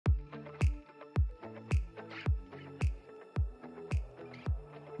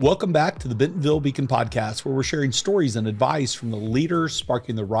Welcome back to the Bentonville Beacon podcast, where we're sharing stories and advice from the leaders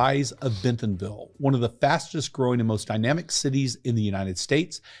sparking the rise of Bentonville, one of the fastest growing and most dynamic cities in the United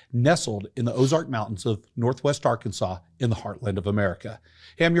States, nestled in the Ozark Mountains of Northwest Arkansas in the heartland of America.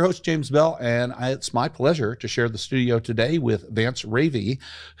 Hey, I'm your host, James Bell, and it's my pleasure to share the studio today with Vance Reavie,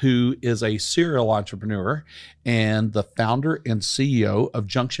 who is a serial entrepreneur and the founder and CEO of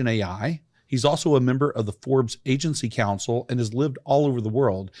Junction AI. He's also a member of the Forbes Agency Council and has lived all over the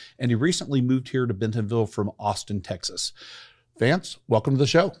world. And he recently moved here to Bentonville from Austin, Texas. Vance, welcome to the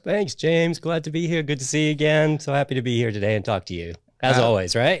show. Thanks, James. Glad to be here. Good to see you again. So happy to be here today and talk to you. As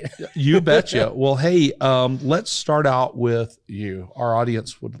always, right? You betcha. Well, hey, let's start out with you. Our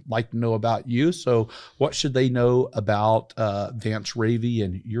audience would like to know about you. So what should they know about Vance Reavie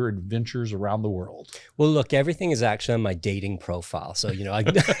and your adventures around the world? Well, look, everything is actually on my dating profile. So, you know,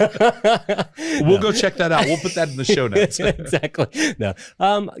 we'll go check that out. We'll put that in the show notes. Exactly. No,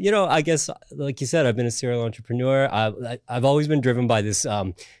 you know, I guess, like you said, I've been a serial entrepreneur. I've always been driven by this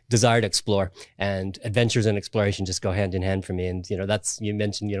desire to explore, and adventures and exploration just go hand in hand for me. And, you know, that's, you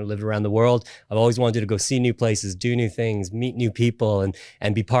mentioned, you know, lived around the world. I've always wanted to go see new places, do new things, meet new people,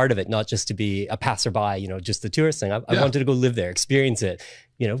 and be part of it, not just to be a passerby, you know, just the tourist thing. I wanted to go live there, experience it,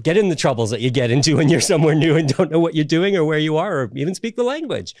 you know, get in the troubles that you get into when you're somewhere new and don't know what you're doing or where you are, or even speak the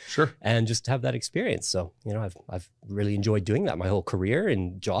language. Sure. And just have that experience. So, you know, I've really enjoyed doing that my whole career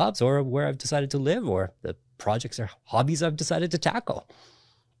in jobs, or where I've decided to live, or the projects or hobbies I've decided to tackle.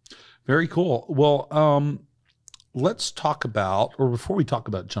 Very cool. Well, let's talk about, or before we talk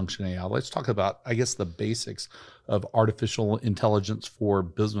about Junction AI, let's talk about, I guess, the basics of artificial intelligence for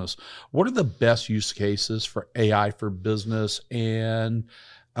business. What are the best use cases for AI for business? And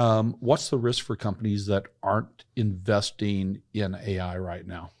what's the risk for companies that aren't investing in AI right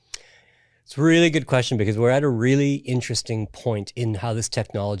now? It's a really good question, because we're at a really interesting point in how this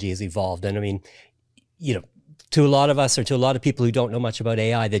technology has evolved. And I mean, you know, to a lot of us, or to a lot of people who don't know much about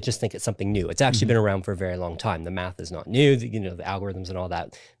AI, they just think it's something new. It's actually been around for a very long time. The math is not new, you know, the algorithms and all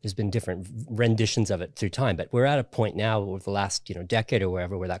that. There's been different renditions of it through time, but we're at a point now over the last, you know, decade or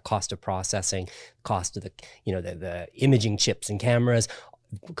wherever, where that cost of processing, cost of the, you know, the imaging chips and cameras,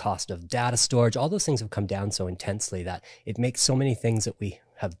 cost of data storage, all those things have come down so intensely that it makes so many things that we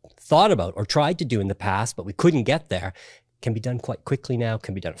have thought about or tried to do in the past, but we couldn't get there, can be done quite quickly now,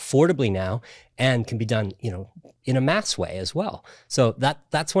 can be done affordably now, and can be done, you know, in a mass way as well. So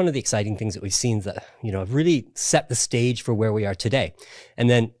that's one of the exciting things that we've seen that, you know, have really set the stage for where we are today. And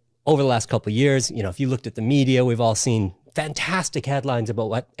then over the last couple of years, you know, if you looked at the media, we've all seen fantastic headlines about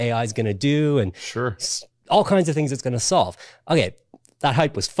what AI is going to do, and sure, all kinds of things it's going to solve. Okay, that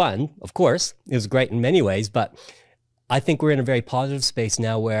hype was fun, of course. It was great in many ways, but I think we're in a very positive space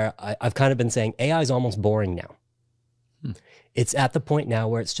now where I've kind of been saying AI is almost boring now. It's at the point now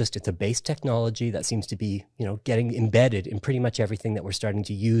where it's a base technology that seems to be, you know, getting embedded in pretty much everything that we're starting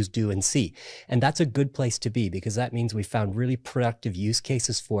to use, do, and see. And that's a good place to be, because that means we found really productive use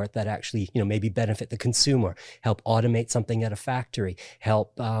cases for it that actually, you know, maybe benefit the consumer, help automate something at a factory,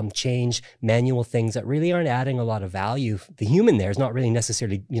 help change manual things that really aren't adding a lot of value. The human there is not really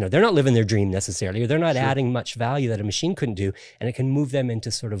necessarily, you know, they're not living their dream necessarily, or they're not adding much value that a machine couldn't do. And it can move them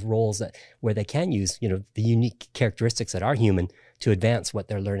into sort of roles that where they can use, you know, the unique characteristics that are human to advance what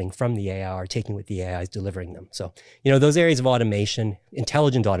they're learning from the AI, or taking what the AI is delivering them. So, you know, those areas of automation,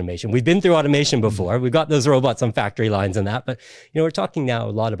 intelligent automation, we've been through automation before. We've got those robots on factory lines and that, but, you know, we're talking now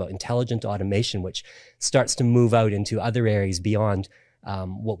a lot about intelligent automation, which starts to move out into other areas beyond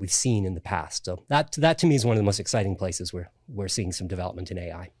what we've seen in the past. So that to me is one of the most exciting places where we're seeing some development in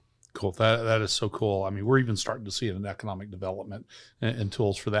AI. Cool. That is so cool. I mean, we're even starting to see it in economic development and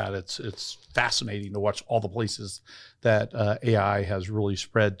tools for that. It's fascinating to watch all the places that AI has really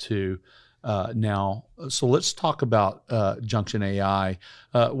spread to now. So let's talk about Junction AI.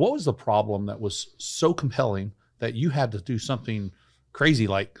 What was the problem that was so compelling that you had to do something crazy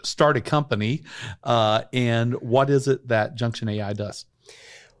like start a company? And what is it that Junction AI does?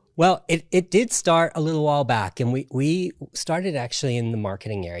 Well, it did start a little while back, and we started actually in the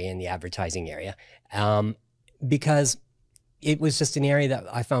marketing area, in the advertising area, because it was just an area that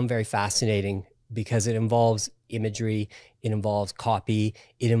I found very fascinating, because it involves imagery, it involves copy,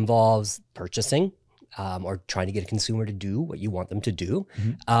 it involves purchasing, or trying to get a consumer to do what you want them to do,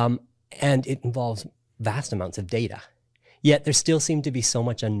 and it involves vast amounts of data. Yet there still seemed to be so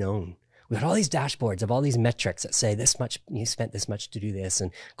much unknown. We had all these dashboards of all these metrics that say this much, you spent this much to do this,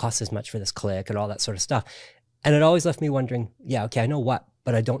 and cost this much for this click, and all that sort of stuff. And it always left me wondering, yeah, okay, I know what,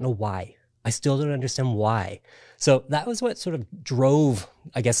 but I don't know why. I still don't understand why. So that was what sort of drove,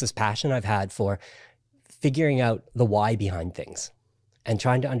 I guess, this passion I've had for figuring out the why behind things. and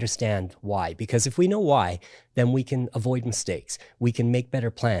trying to understand why. Because if we know why, then we can avoid mistakes. We can make better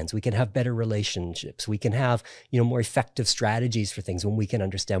plans. We can have better relationships. We can have, more effective strategies for things when we can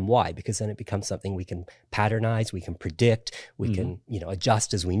understand why, because then it becomes something we can patternize, we can predict, we can,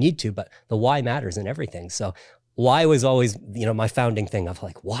 adjust as we need to, but the why matters in everything. So why was always, my founding thing of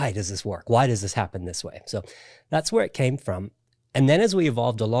like, why does this work? Why does this happen this way? So that's where it came from. And then as we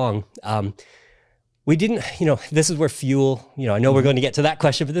evolved along, we didn't, this is where Fuel, I know we're going to get to that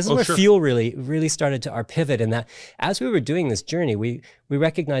question, but this is where Fuel really started to our pivot. And that as we were doing this journey, we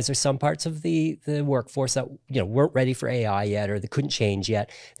recognized there's some parts of the workforce that, weren't ready for AI yet, or they couldn't change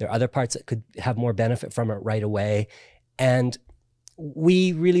yet. There are other parts that could have more benefit from it right away. And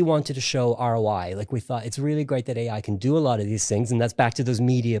we really wanted to show ROI. Like we thought it's really great that AI can do a lot of these things. And that's back to those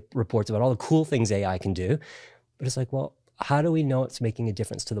media reports about all the cool things AI can do. But it's like, well, how do we know it's making a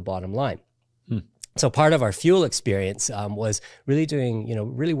difference to the bottom line? So part of our Fuel experience was really doing,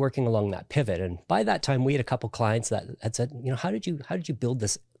 really working along that pivot. And by that time, we had a couple clients that had said, how did you build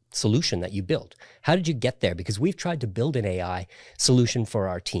this solution that you built? How did you get there? Because we've tried to build an AI solution for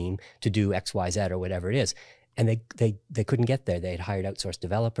our team to do X, Y, Z, or whatever it is. And they couldn't get there. They had hired outsourced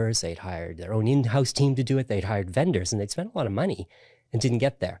developers. They'd hired their own in-house team to do it. They'd hired vendors, and they'd spent a lot of money and didn't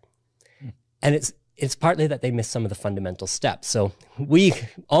get there. And it's partly that they missed some of the fundamental steps. So we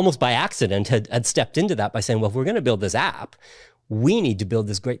almost by accident had stepped into that by saying, well, if we're going to build this app, we need to build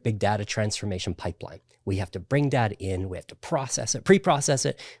this great big data transformation pipeline. We have to bring data in. We have to process it, pre-process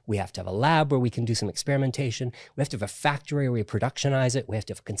it. We have to have a lab where we can do some experimentation. We have to have a factory where we productionize it. We have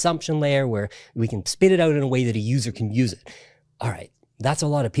to have a consumption layer where we can spit it out in a way that a user can use it. All right, that's a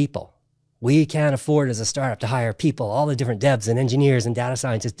lot of people. We can't afford as a startup to hire people, all the different devs and engineers and data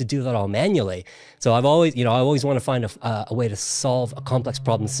scientists to do that all manually. So I always want to find a way to solve a complex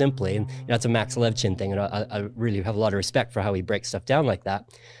problem simply. And that's a Max Levchin thing. And I really have a lot of respect for how he breaks stuff down like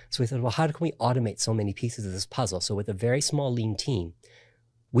that. So we thought, well, how can we automate so many pieces of this puzzle? So with a very small, lean team,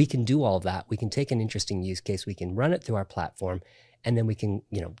 we can do all of that. We can take an interesting use case. We can run it through our platform, and then we can,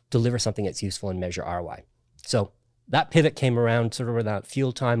 deliver something that's useful and measure ROI. So that pivot came around sort of around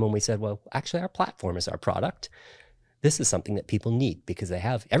Fuel time when we said, well, actually our platform is our product. This is something that people need because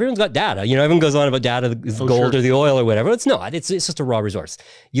everyone's got data. Everyone goes on about data is gold or the oil or whatever. It's not, it's just a raw resource.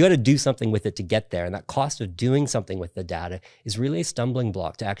 You got to do something with it to get there. And that cost of doing something with the data is really a stumbling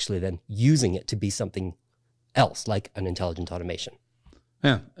block to actually then using it to be something else, like an intelligent automation.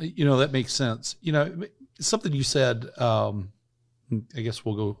 Yeah, that makes sense. Something you said, I guess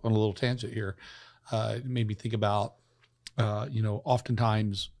we'll go on a little tangent here. It made me think about,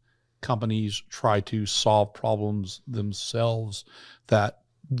 oftentimes companies try to solve problems themselves, that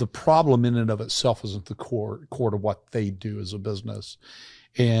the problem in and of itself isn't the core to what they do as a business.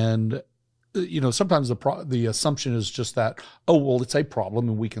 And, sometimes the assumption is just that, oh, well, it's a problem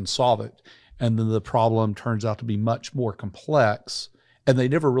and we can solve it. And then the problem turns out to be much more complex and they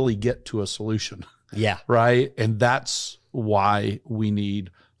never really get to a solution. Yeah. Right. And that's why we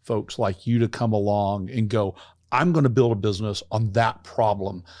need folks like you to come along and go, I'm going to build a business on that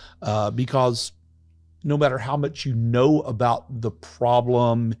problem, because no matter how much you know about the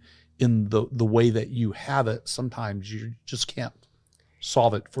problem in the way that you have it, sometimes you just can't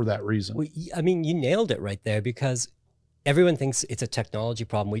solve it for that reason. Well, I mean, you nailed it right there, because everyone thinks it's a technology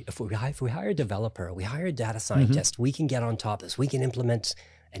problem. If we hire a developer, we hire a data scientist, we can get on top of this. We can implement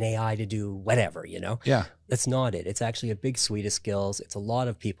an AI to do whatever, Yeah. That's not it. It's actually a big suite of skills. It's a lot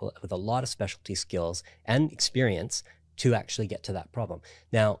of people with a lot of specialty skills and experience to actually get to that problem.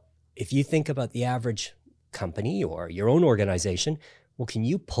 Now, if you think about the average company or your own organization, well, can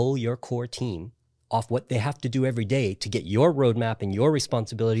you pull your core team off what they have to do every day to get your roadmap and your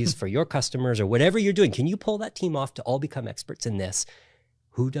responsibilities for your customers or whatever you're doing? Can you pull that team off to all become experts in this?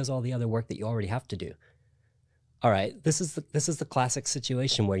 Who does all the other work that you already have to do? All right, this is the classic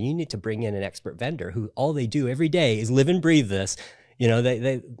situation where you need to bring in an expert vendor who all they do every day is live and breathe this.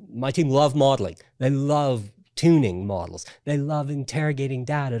 My team love modeling. They love tuning models. They love interrogating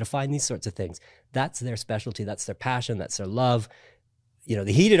data to find these sorts of things. That's their specialty. That's their passion. That's their love. The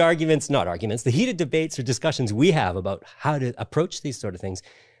heated the heated debates or discussions we have about how to approach these sort of things,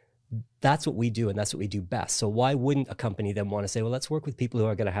 that's what we do, and that's what we do best. So why wouldn't a company then want to say, well, let's work with people who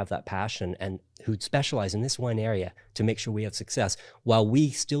are going to have that passion and who specialize in this one area to make sure we have success, while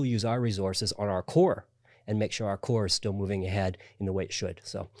we still use our resources on our core and make sure our core is still moving ahead in the way it should.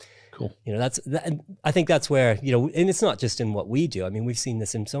 So cool. I think that's where, and it's not just in what we do. I mean, we've seen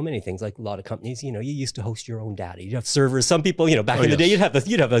this in so many things, like a lot of companies, you used to host your own data. You'd have servers. Some people, back in the day, you'd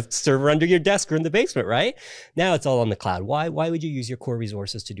have a server under your desk or in the basement, right? Now it's all on the cloud. Why would you use your core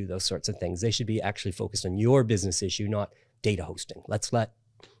resources to do those sorts of things? They should be actually focused on your business issue, not data hosting. Let's let,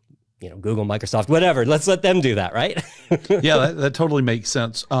 Google, Microsoft, whatever, let's let them do that, right? Yeah, that totally makes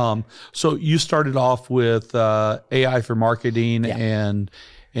sense. So you started off with AI for marketing and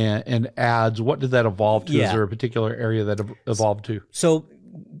ads. What did that evolve to? Is there a particular area that evolved to? So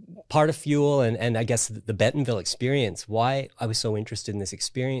part of Fuel and I guess the Bentonville experience, why I was so interested in this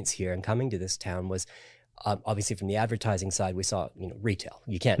experience here and coming to this town was obviously from the advertising side, we saw, retail.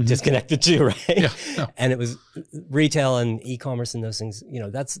 You can't disconnect the two, right? Yeah, no. And it was retail and e-commerce and those things,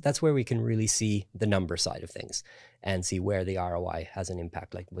 that's where we can really see the number side of things and see where the ROI has an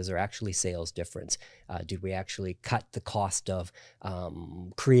impact. Like, was there actually sales difference? Did we actually cut the cost of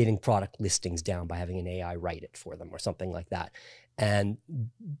creating product listings down by having an AI write it for them or something like that? And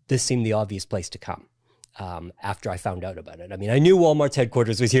this seemed the obvious place to come. After I found out about it. I mean, I knew Walmart's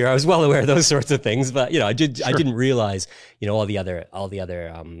headquarters was here. I was well aware of those sorts of things, but I didn't realize, all the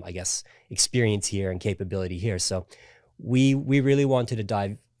other, I guess, experience here and capability here. So we really wanted to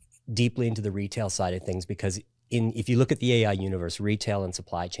dive deeply into the retail side of things because if you look at the AI universe, retail and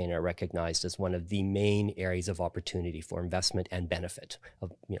supply chain are recognized as one of the main areas of opportunity for investment and benefit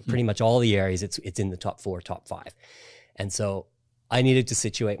of pretty much all the areas. It's in the top 4, top 5. And so I needed to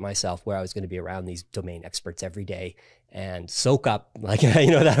situate myself where I was going to be around these domain experts every day and soak up, like,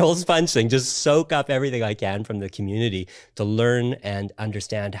 that whole sponge thing, just soak up everything I can from the community to learn and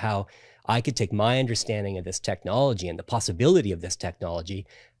understand how I could take my understanding of this technology and the possibility of this technology,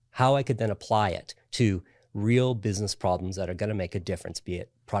 how I could then apply it to real business problems that are going to make a difference, be it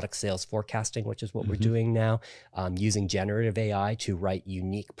product sales forecasting, which is what we're doing now, using generative AI to write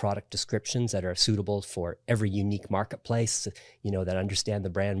unique product descriptions that are suitable for every unique marketplace, that understand the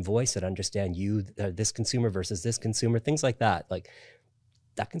brand voice, that understand this consumer versus this consumer, things like that. Like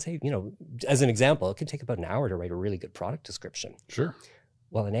that can say, as an example, it can take about an hour to write a really good product description. Sure.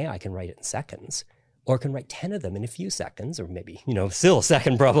 Well, an AI can write it in seconds. Or can write 10 of them in a few seconds, or maybe, still a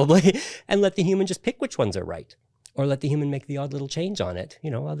second probably, and let the human just pick which ones are right. Or let the human make the odd little change on it.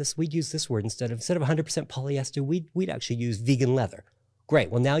 We'd use this word instead of 100% polyester, we'd actually use vegan leather.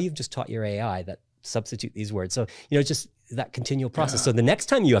 Great. Well, now you've just taught your AI that substitute these words. So, just that continual process. Yeah. So the next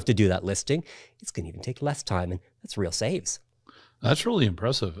time you have to do that listing, it's going to even take less time, and that's real saves. That's really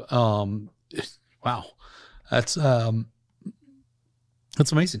impressive. Wow.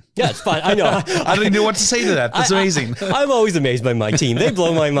 That's amazing. Yeah, it's fun. I know. I don't even know what to say to that. That's amazing. I'm always amazed by my team. They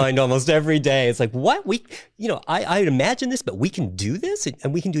blow my mind almost every day. It's like, what? I imagine this, but we can do this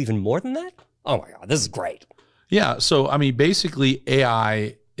and we can do even more than that? Oh my God, this is great. Yeah. So, basically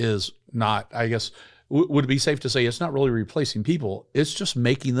AI is not, I guess, would it be safe to say it's not really replacing people? It's just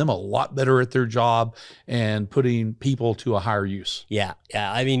making them a lot better at their job and putting people to a higher use. Yeah.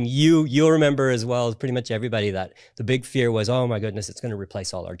 Yeah. You'll remember as well as pretty much everybody that the big fear was, oh my goodness, it's going to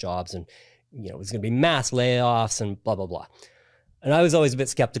replace all our jobs. And, it's going to be mass layoffs and blah, blah, blah. And I was always a bit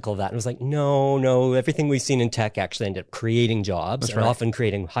skeptical of that. And I was like, no, everything we've seen in tech actually ended up creating jobs. That's right. Often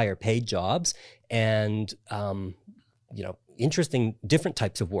creating higher paid jobs and, interesting, different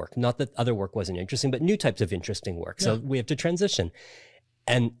types of work. Not that other work wasn't interesting, but new types of interesting work. Yeah. So we have to transition.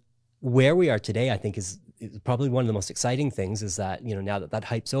 And where we are today, I think is probably one of the most exciting things is that, now that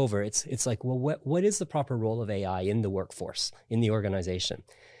hype's over, it's like, well, what is the proper role of AI in the workforce, in the organization?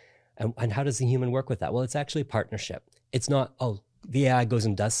 And how does the human work with that? Well, it's actually a partnership. It's not, the AI goes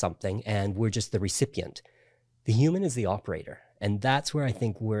and does something and we're just the recipient. The human is the operator. And that's where I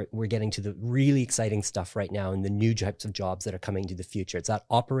think we're getting to the really exciting stuff right now and the new types of jobs that are coming to the future. It's that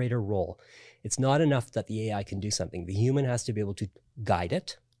operator role. It's not enough that the AI can do something. The human has to be able to guide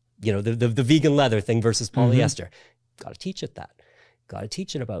it. The vegan leather thing versus polyester. Got to teach it that. Got to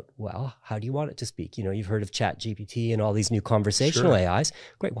teach it about, well, how do you want it to speak? You've heard of ChatGPT and all these new conversational AIs.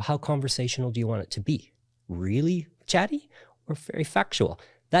 Great. Well, how conversational do you want it to be? Really chatty or very factual?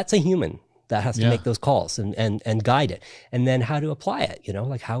 That's a human that has to make those calls and guide it. And then how to apply it,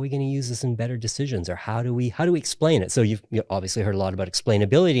 like how are we going to use this in better decisions or how do we explain it? So you've obviously heard a lot about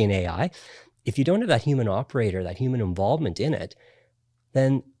explainability in AI. If you don't have that human operator, that human involvement in it,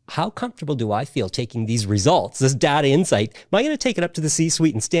 then how comfortable do I feel taking these results, this data insight? Am I going to take it up to the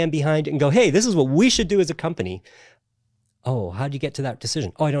C-suite and stand behind it and go, hey, this is what we should do as a company? Oh, how do you get to that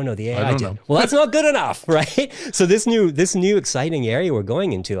decision? Oh, I don't know. The AI did. Well, that's not good enough, right? So this new exciting area we're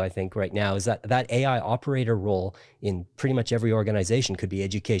going into, I think, right now is that AI operator role in pretty much every organization. Could be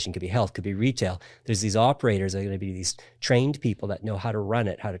education, could be health, could be retail. There's these operators that are going to be these trained people that know how to run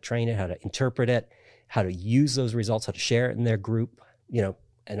it, how to train it, how to interpret it, how to use those results, how to share it in their group,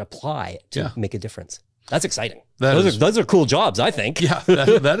 and apply it to make a difference. That's exciting. Those are cool jobs, I think. Yeah,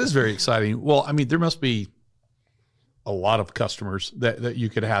 that is very exciting. Well, there must be a lot of customers that you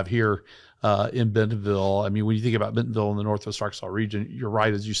could have here in Bentonville. I mean, when you think about Bentonville in the Northwest Arkansas region, you're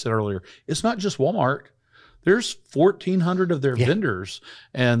right, as you said earlier, it's not just Walmart. There's 1,400 of their vendors,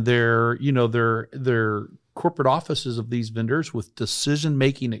 and they're corporate offices of these vendors with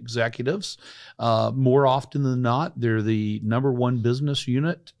decision-making executives. More often than not, they're the #1 business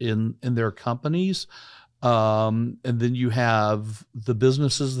unit in their companies. And then you have the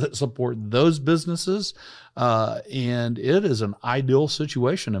businesses that support those businesses. And it is an ideal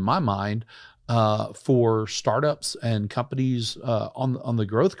situation in my mind for startups and companies on the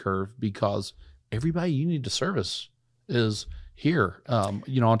growth curve, because everybody you need to service is here.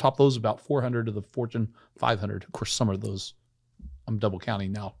 On top of those, about 400 of the Fortune 500. Of course, some of those I'm double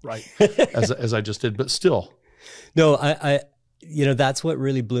counting now, right? as I just did, but still. No, I that's what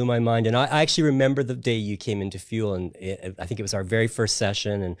really blew my mind. And I actually remember the day you came into Fuel, and I think it was our very first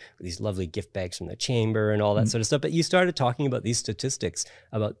session, and these lovely gift bags from the chamber and all that sort of stuff. But you started talking about these statistics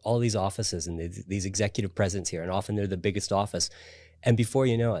about all these offices and these executive presidents here, and often they're the biggest office. And before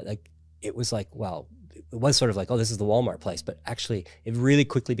you know it, it was like, wow, it was sort of like, oh, this is the Walmart place. But actually, it really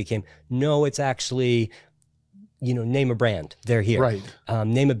quickly became, no, it's actually, name a brand, they're here. Right.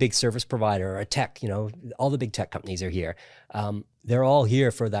 Name a big service provider or a tech, all the big tech companies are here. They're all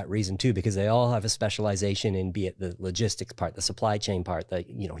here for that reason too, because they all have a specialization in, be it the logistics part, the supply chain part, the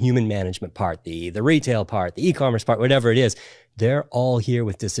human management part, the retail part, the e-commerce part, whatever it is. They're all here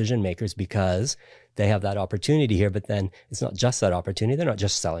with decision makers because they have that opportunity here. But then it's not just that opportunity. They're not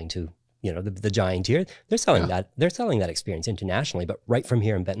just selling to the giant here. They're selling that experience internationally, but right from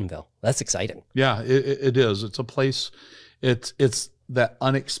here in Bentonville. That's exciting. Yeah, it is. It's a place. It's that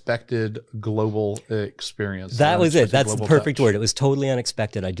unexpected global experience. That was it. That's the perfect touch. word. It was totally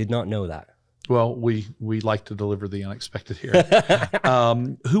unexpected. I did not know that. Well, we like to deliver the unexpected here.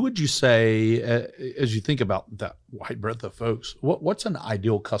 Who would you say, as you think about that wide breadth of folks, what's an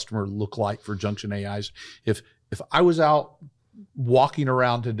ideal customer look like for Junction AIs? If I was out walking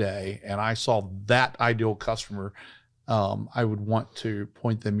around today and I saw that ideal customer, I would want to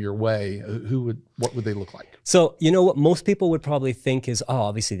point them your way. What would they look like? So, what most people would probably think is,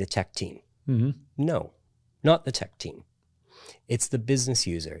 obviously the tech team. Mm-hmm. No, not the tech team. It's the business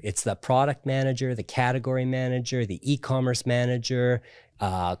user. It's the product manager, the category manager, the e-commerce manager.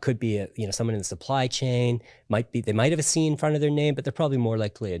 Could be someone in the supply chain. They might have a C in front of their name, but they're probably more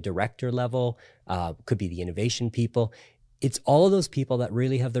likely a director level. Could be the innovation people. It's all of those people that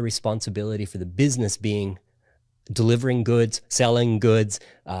really have the responsibility for the business being delivering goods, selling goods,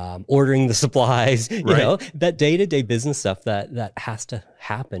 ordering the supplies, that day-to-day business stuff that has to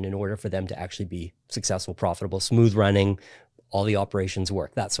happen in order for them to actually be successful, profitable, smooth running, all the operations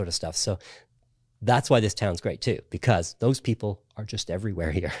work, that sort of stuff. So that's why this town's great too, because those people are just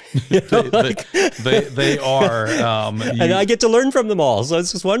everywhere here. They are. And I get to learn from them all. So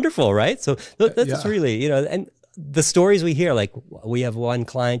it's just wonderful, right? So that's really, and the stories we hear, like we have one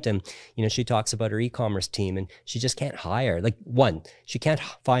client and, she talks about her e-commerce team and she just can't hire. She can't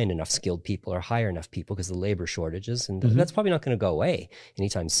find enough skilled people or hire enough people because of the labor shortages. And that's probably not going to go away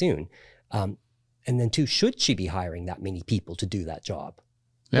anytime soon. And then two, should she be hiring that many people to do that job?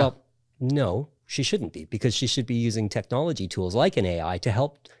 Yeah. Well, no, she shouldn't be, because she should be using technology tools like an AI to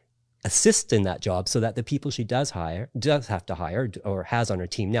help assist in that job so that the people she does have to hire or has on her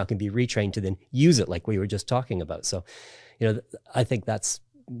team now can be retrained to then use it like we were just talking about. So, I think that's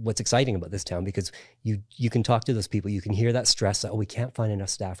what's exciting about this town, because you can talk to those people, you can hear that stress, we can't find enough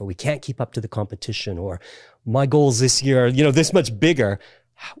staff, or we can't keep up to the competition, or my goals this year, this much bigger.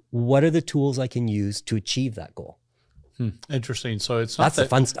 What are the tools I can use to achieve that goal? Interesting. So it's not the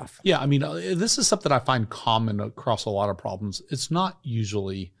fun stuff. Yeah. I mean, this is something I find common across a lot of problems. It's not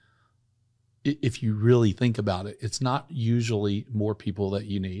usually, if you really think about it, it's not usually more people that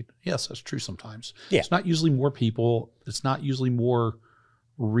you need. Yes, that's true sometimes. Yeah. It's not usually more people. It's not usually more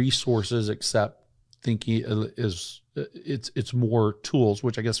resources, except thinking it's more tools,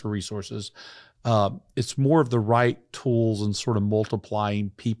 which I guess are resources. It's more of the right tools and sort of multiplying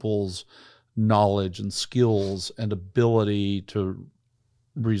people's knowledge and skills and ability to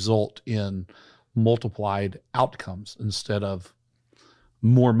result in multiplied outcomes instead of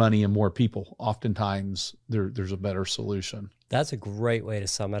more money and more people. Oftentimes there's a better solution. That's a great way to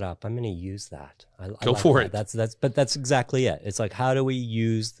sum it up. I'm going to use that. Go for it. But that's exactly it. It's like, how do we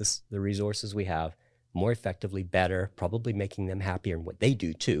use the resources we have more effectively, better, probably making them happier in what they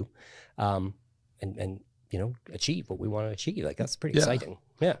do too, and achieve what we want to achieve. Like, that's pretty exciting.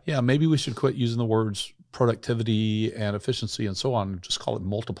 Yeah. Yeah. Maybe we should quit using the words productivity and efficiency and so on, just call it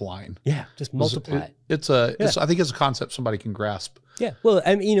multiplying. Yeah, just multiply it. It's I think it's a concept somebody can grasp. Yeah, well,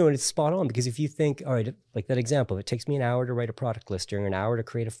 I mean, you know, and it's spot on, because if you think, all right, like that example, it takes me an hour to write a product listing or an hour to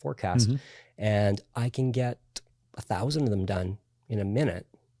create a forecast, and I can get 1,000 of them done in a minute.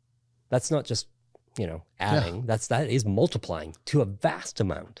 That's not just, you know, adding. That is multiplying to a vast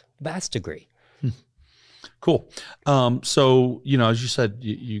degree. Cool. So, you know, as you said,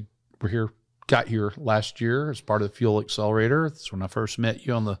 you were got here last year as part of the Fuel Accelerator. That's when I first met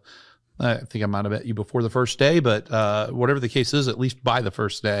you I think I might have met you before the first day, but whatever the case is, at least by the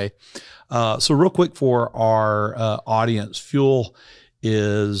first day. So real quick for our audience, Fuel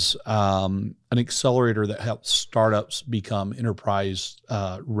is an accelerator that helps startups become enterprise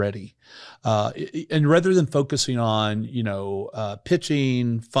ready. And rather than focusing on, you know,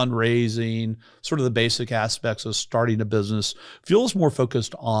 pitching, fundraising, sort of the basic aspects of starting a business, Fuel is more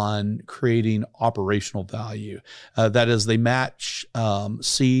focused on creating operational value. That is, they match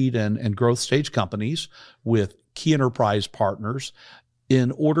seed and growth stage companies with key enterprise partners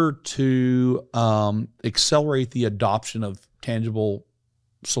in order to accelerate the adoption of tangible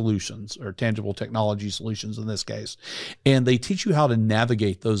solutions, or tangible technology solutions in this case. And they teach you how to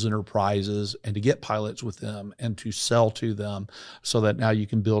navigate those enterprises and to get pilots with them and to sell to them so that now you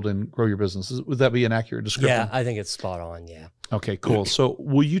can build and grow your business. Would that be an accurate description? Yeah, I think it's spot on. Yeah. Okay, cool. So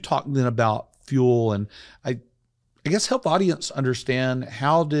will you talk then about Fuel, and I guess help the audience understand,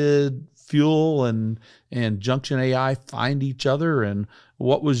 how did Fuel and Junction AI find each other, and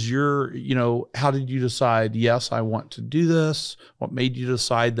what was your, you know, how did you decide, yes, I want to do this? What made you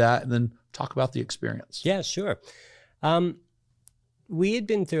decide that? And then talk about the experience. Yeah, sure. We had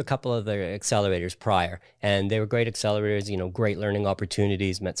been through a couple of the accelerators prior, and they were great accelerators, you know, great learning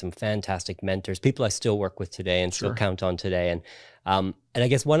opportunities, met some fantastic mentors, people I still work with today and still count on today. And I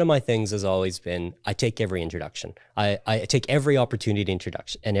guess one of my things has always been, I take every introduction. I take every opportunity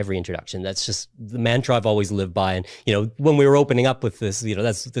and every introduction. That's just the mantra I've always lived by. And, you know, when we were opening up with this, you know,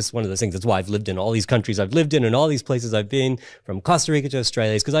 that's one of those things. That's why I've lived in all these countries I've lived in and all these places I've been, from Costa Rica to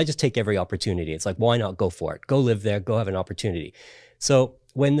Australia, because I just take every opportunity. It's like, why not go for it? Go live there, go have an opportunity. So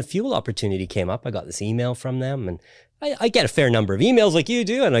when the Fuel opportunity came up, I got this email from them, and I get a fair number of emails like you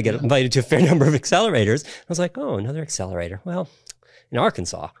do, and I get invited to a fair number of accelerators. I was like, oh, another accelerator. Well, in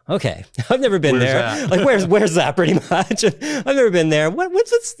Arkansas. Okay. I've never been there. That? Like, where's that pretty much? I've never been there.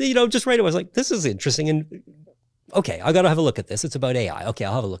 What's this, you know, just right away I was like, this is interesting. And okay, I got to have a look at this. It's about AI. Okay,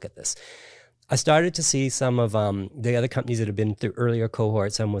 I'll have a look at this. I started to see some of the other companies that have been through earlier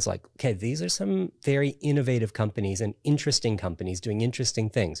cohorts, and was like, okay, these are some very innovative companies and interesting companies doing interesting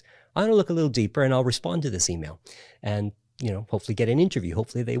things. I'm going to look a little deeper, and I'll respond to this email and, you know, hopefully get an interview.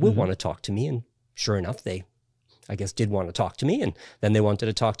 Hopefully they will want to talk to me. And sure enough, they, I guess, did want to talk to me, and then they wanted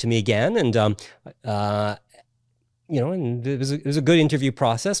to talk to me again. And, you know, and it was a good interview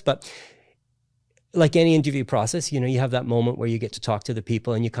process, but like any interview process, you know, you have that moment where you get to talk to the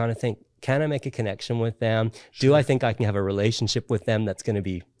people and you kind of think, can I make a connection with them? Sure. Do I think I can have a relationship with them that's going to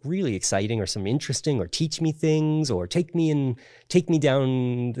be really exciting, or some interesting, or teach me things, or take me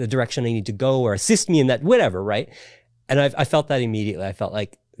down the direction I need to go, or assist me in that, whatever, right? And I felt that immediately. I felt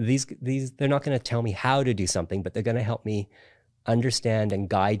like these they're not going to tell me how to do something, but they're going to help me understand and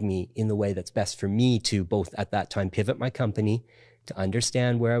guide me in the way that's best for me to both at that time pivot my company, to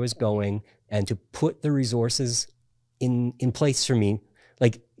understand where I was going, and to put the resources in place for me.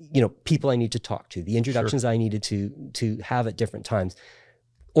 Like, you know, people I need to talk to, the introductions I needed to have at different times,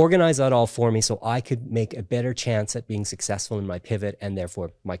 organize that all for me so I could make a better chance at being successful in my pivot and therefore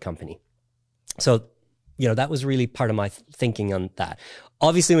my company. So, you know, that was really part of my thinking on that.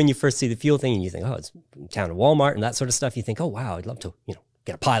 Obviously, when you first see the Fuel thing and you think, oh, it's in town of Walmart and that sort of stuff, you think, oh, wow, I'd love to, you know,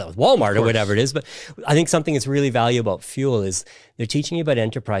 get a pilot with Walmart or whatever it is. But I think something that's really valuable about Fuel is they're teaching you about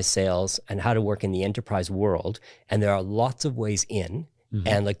enterprise sales and how to work in the enterprise world. And there are lots of ways in.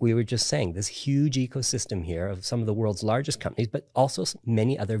 And like we were just saying, this huge ecosystem here of some of the world's largest companies, but also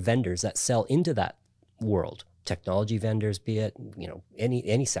many other vendors that sell into that world. Technology vendors, be it, you know,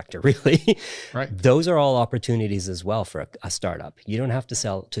 any sector really. Right. Those are all opportunities as well for a startup. You don't have to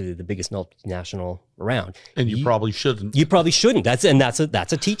sell to the biggest multinational around. And you probably shouldn't. You probably shouldn't. That's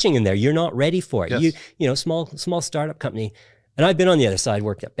a teaching in there. You're not ready for it. Yes. You know, small startup company. And I've been on the other side,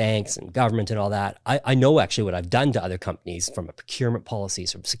 worked at banks and government and all that. I know actually what I've done to other companies, from a procurement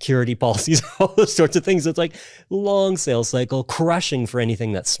policies, from security policies, all those sorts of things. It's like long sales cycle, crushing for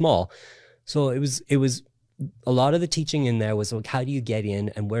anything that's small. So it was a lot of the teaching in there was like, how do you get in,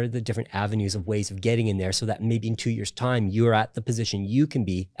 and what are the different avenues of ways of getting in there, so that maybe in 2 years' time, you're at the position you can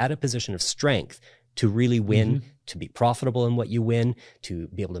be at a position of strength to really win, to be profitable in what you win, to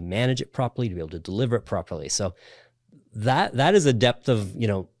be able to manage it properly, to be able to deliver it properly. So that is a depth of,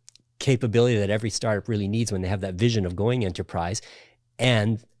 capability that every startup really needs when they have that vision of going enterprise.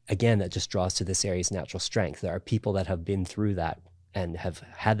 And again, that just draws to this area's natural strength. There are people that have been through that and have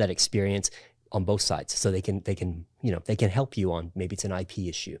had that experience on both sides. So they can help you on, maybe it's an IP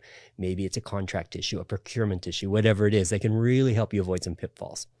issue, maybe it's a contract issue, a procurement issue, whatever it is. They can really help you avoid some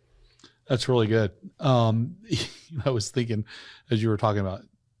pitfalls. That's really good. I was thinking as you were talking about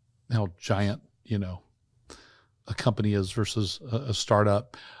how giant, a company is versus a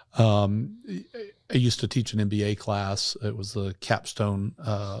startup. I used to teach an MBA class. It was the capstone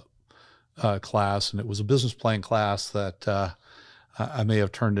class, and it was a business plan class that I may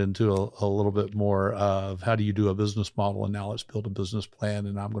have turned into a little bit more of how do you do a business model, and now let's build a business plan,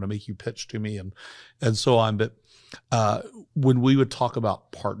 and I'm going to make you pitch to me and so on. But when we would talk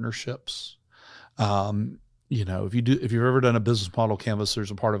about partnerships, if you've ever done a business model canvas,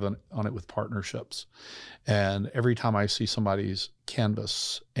 there's a part of on it with partnerships. And every time I see somebody's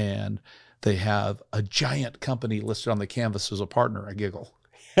canvas and they have a giant company listed on the canvas as a partner, I giggle.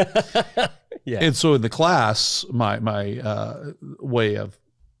 Yeah. And so in the class, my way of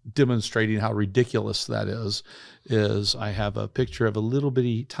demonstrating how ridiculous that is I have a picture of a little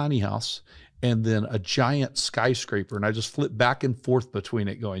bitty tiny house and then a giant skyscraper. And I just flip back and forth between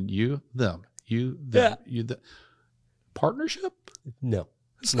it going, you, them, you, them, you, them. Partnership? No.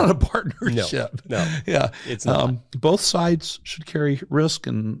 It's not a partnership. No. Yeah. It's not. Both sides should carry risk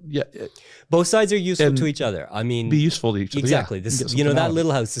and both sides are useful to each other. I mean, be useful to each other. Exactly. Yeah, This, that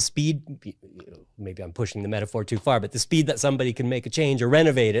little house, the speed, maybe I'm pushing the metaphor too far, but the speed that somebody can make a change or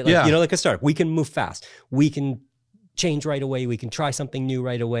renovate it, like a startup, we can move fast. We can change right away. We can try something new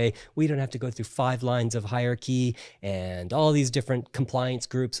right away. We don't have to go through 5 lines of hierarchy and all these different compliance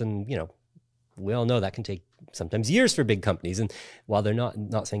groups. And, we all know that can take sometimes years for big companies. And while they're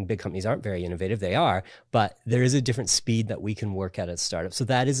not saying big companies aren't very innovative, they are, but there is a different speed that we can work at as startups. So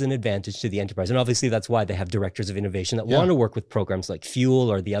that is an advantage to the enterprise. And obviously that's why they have directors of innovation that want to work with programs like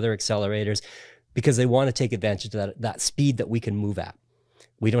Fuel or the other accelerators, because they want to take advantage of that speed that we can move at.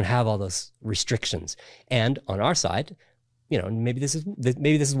 We don't have all those restrictions. And on our side, maybe this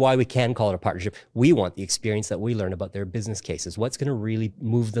is why we can call it a partnership. We want the experience that we learn about their business cases. What's going to really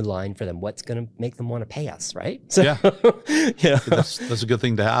move the line for them? What's going to make them want to pay us, right? So, that's a good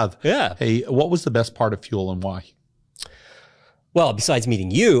thing to have. Yeah. Hey, what was the best part of Fuel and why? Well, besides meeting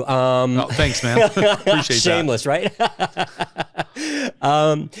you, thanks, man. Appreciate shameless, right?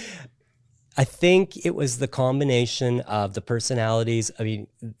 I think it was the combination of the personalities. I mean,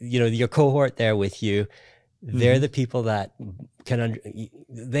 your cohort there with you. They're the people that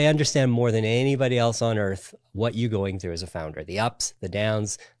they understand more than anybody else on earth what you're going through as a founder, the ups, the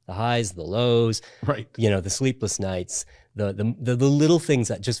downs, the highs, the lows, right? The sleepless nights, the little things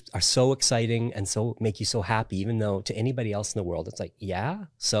that just are so exciting and so make you so happy, even though to anybody else in the world, it's like,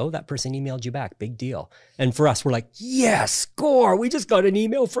 so that person emailed you back, big deal. And for us, we're like, yes, score. We just got an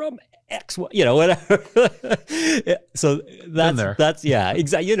email from X, whatever. So that's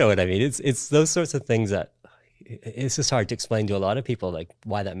exactly. You know what I mean? It's those sorts of things that it's just hard to explain to a lot of people, like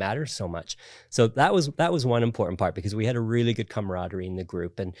why that matters so much. So that was one important part, because we had a really good camaraderie in the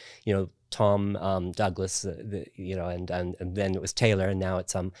group. And Tom Douglas, and then it was Taylor, and now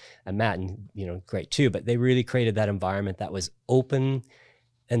it's and Matt, and great too. But they really created that environment that was open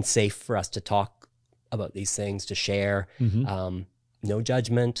and safe for us to talk about these things, to share. No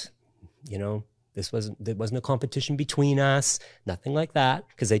judgment. There wasn't a competition between us, nothing like that,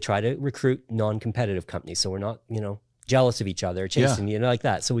 because they try to recruit non-competitive companies. So we're not, jealous of each other, chasing, like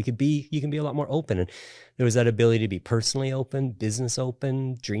that. So you can be a lot more open. And there was that ability to be personally open, business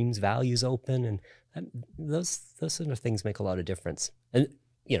open, dreams, values open. And those sort of things make a lot of difference. And,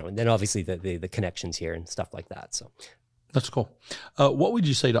 and then obviously the connections here and stuff like that. So that's cool. What would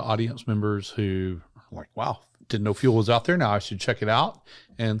you say to audience members who are like, wow, didn't know Fuel was out there. Now I should check it out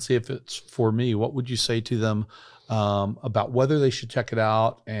and see if it's for me. What would you say to them about whether they should check it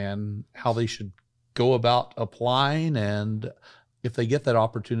out and how they should go about applying, and if they get that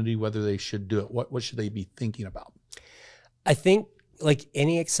opportunity, whether they should do it? What should they be thinking about? I think, like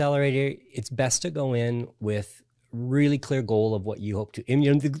any accelerator, it's best to go in with really clear goal of what you hope to,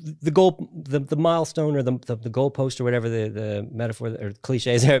 and the goal, the milestone, or the goalpost, or whatever the metaphor or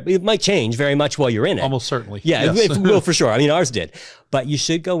cliche is there, it might change very much while you're in it. Almost certainly. Yeah, yes. It will for sure. I mean, ours did. But you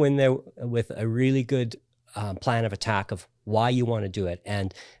should go in there with a really good plan of attack of why you want to do it,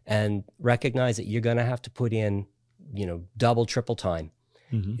 and recognize that you're going to have to put in, double, triple time.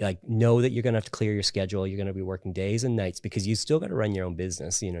 Like, know that you're going to have to clear your schedule. You're going to be working days and nights because you still got to run your own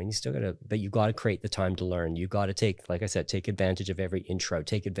business, and you still got to, but you've got to create the time to learn. You've got to take, like I said, take advantage of every intro,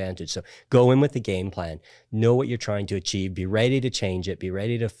 take advantage. So go in with the game plan, know what you're trying to achieve, be ready to change it, be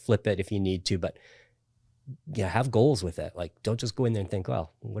ready to flip it if you need to, but have goals with it. Like, don't just go in there and think,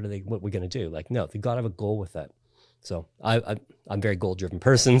 well, what are we going to do? Like, no, you got to have a goal with it. So I'm a very goal-driven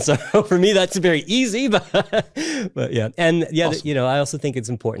person. So for me, that's very easy, but yeah. And yeah, awesome. I also think it's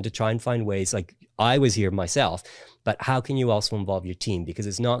important to try and find ways, like I was here myself, but how can you also involve your team? Because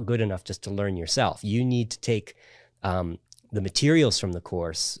it's not good enough just to learn yourself. You need to take the materials from the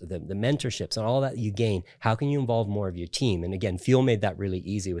course, the mentorships and all that you gain. How can you involve more of your team? And again, Fuel made that really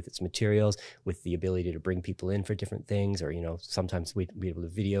easy with its materials, with the ability to bring people in for different things, or, sometimes we'd be able to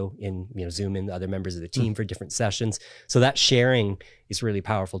video in, Zoom in other members of the team for different sessions. So that sharing is really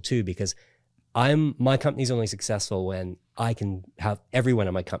powerful too, because my company's only successful when I can have everyone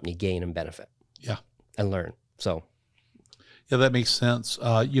in my company gain and benefit. Yeah. And learn. So. Yeah, that makes sense.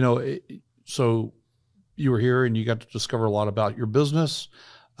 So you were here and you got to discover a lot about your business,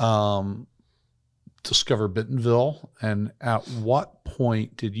 discover Bentonville. And at what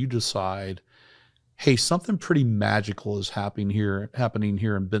point did you decide, hey, something pretty magical is happening here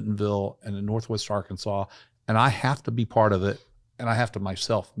in Bentonville and in Northwest Arkansas, and I have to be part of it, and I have to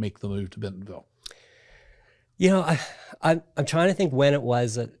myself make the move to Bentonville? I'm trying to think when it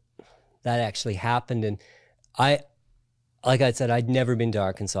was that actually happened. And like I said, I'd never been to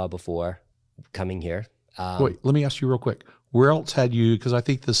Arkansas before coming here. Wait, let me ask you real quick. Where else had you, because I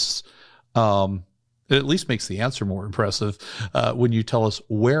think this it at least makes the answer more impressive when you tell us,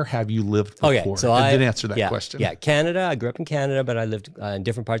 where have you lived before? Okay, so I did answer that question. Yeah, Canada. I grew up in Canada, but I lived in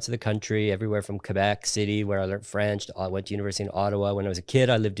different parts of the country, everywhere from Quebec City, where I learned French. I went to university in Ottawa. When I was a kid,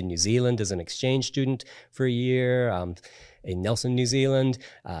 I lived in New Zealand as an exchange student for a year. In Nelson, New Zealand.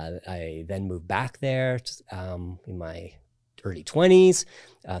 I then moved back there in my early 20s,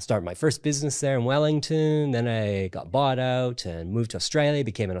 started my first business there in Wellington. Then I got bought out and moved to Australia,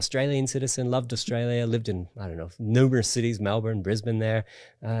 became an Australian citizen, loved Australia, lived in, numerous cities, Melbourne, Brisbane there.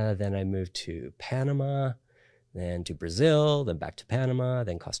 Then I moved to Panama, then to Brazil, then back to Panama,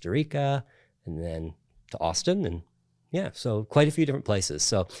 then Costa Rica, and then to Austin. And yeah, so quite a few different places.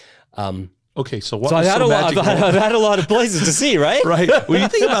 So, okay, so what? So I've had a lot of places to see, right? Right. When you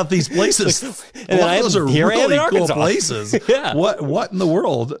think about these places, those are really cool places. Yeah. What in the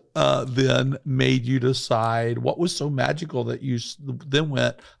world then made you decide? What was so magical that you then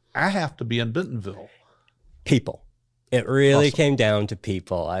went, I have to be in Bentonville? People. It really came down to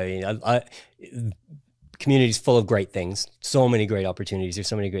people. I mean, community's full of great things, so many great opportunities. There's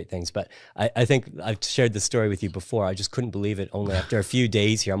so many great things. But I think I've shared this story with you before. I just couldn't believe it. Only after a few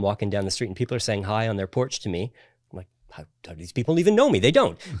days here, I'm walking down the street and people are saying hi on their porch to me. I'm like, how do these people even know me? They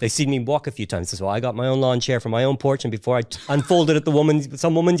don't. They see me walk a few times. So I got my own lawn chair from my own porch, and before I unfolded it,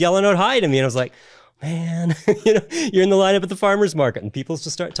 some woman's yelling out hi to me. And I was like, man, you're in the lineup at the farmer's market, and people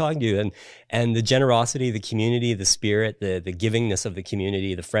just start talking to you. And the generosity, the community, the spirit, the givingness of the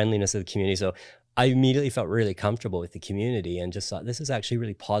community, the friendliness of the community. So I immediately felt really comfortable with the community and just thought, this is actually a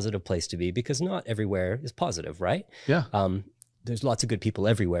really positive place to be, because not everywhere is positive, right? Yeah. There's lots of good people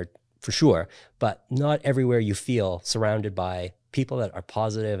everywhere, for sure, but not everywhere you feel surrounded by people that are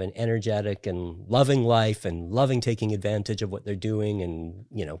positive and energetic and loving life and loving taking advantage of what they're doing and,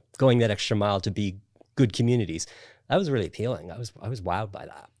 going that extra mile to be good communities. That was really appealing. I was wowed by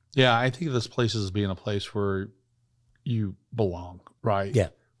that. Yeah, I think of this place as being a place where you belong, right? Yeah.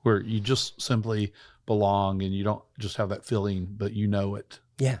 Where you just simply belong and you don't just have that feeling, but you know it.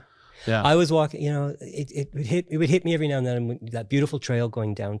 Yeah. Yeah. I was walking, it would hit me every now and then. That beautiful trail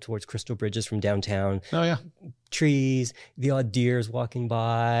going down towards Crystal Bridges from downtown. Oh yeah. Trees, the odd deers walking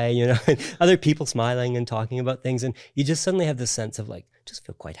by, other people smiling and talking about things. And you just suddenly have this sense of like, just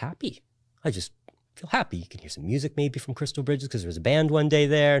feel quite happy. I just feel happy. You can hear some music maybe from Crystal Bridges because there was a band one day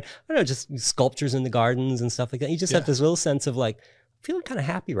there. I don't know, just sculptures in the gardens and stuff like that. You just have this little sense of like, feeling kind of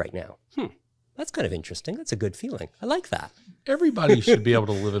happy right now. That's kind of interesting. That's a good feeling. I like that. Everybody should be able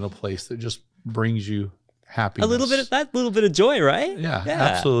to live in a place that just brings you happiness. A little bit of joy, right? Yeah,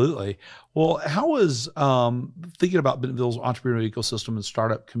 absolutely. Well, how is thinking about Bentonville's entrepreneurial ecosystem and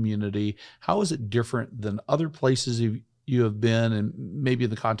startup community, how is it different than other places you have been? And maybe in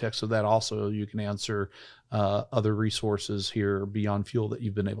the context of that also, you can answer other resources here beyond Fuel that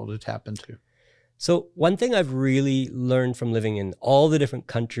you've been able to tap into. So one thing I've really learned from living in all the different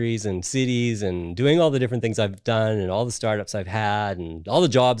countries and cities and doing all the different things I've done and all the startups I've had and all the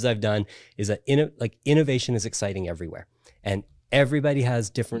jobs I've done is that innovation is exciting everywhere. And everybody has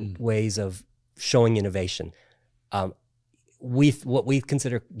different ways of showing innovation. what we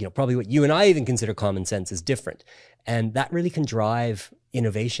consider, probably what you and I even consider common sense is different. And that really can drive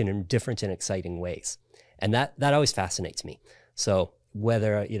innovation in different and exciting ways. And that always fascinates me. So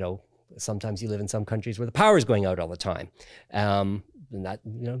whether, sometimes you live in some countries where the power is going out all the time. And that,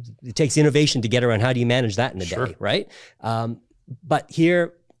 it takes innovation to get around how do you manage that in a day, right? But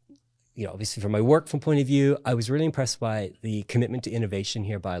here, obviously from my work from point of view, I was really impressed by the commitment to innovation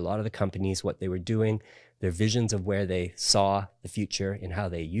here by a lot of the companies, what they were doing, their visions of where they saw the future and how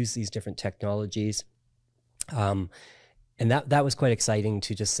they use these different technologies. And that was quite exciting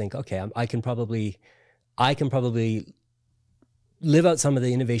to just think, okay, I can probably live out some of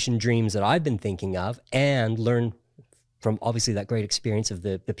the innovation dreams that I've been thinking of and learn from obviously that great experience of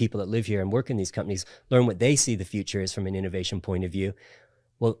the people that live here and work in these companies, learn what they see the future is from an innovation point of view.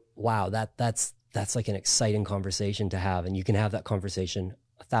 Well, wow, that's like an exciting conversation to have. And you can have that conversation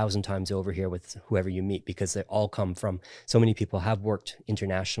 1,000 times over here with whoever you meet, because they all come from, so many people have worked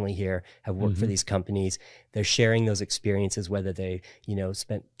internationally here, have worked for these companies. They're sharing those experiences, whether they,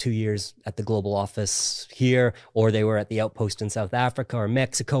 spent 2 years at the global office here, or they were at the outpost in South Africa or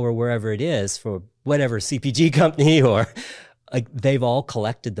Mexico or wherever it is for whatever CPG company, or like they've all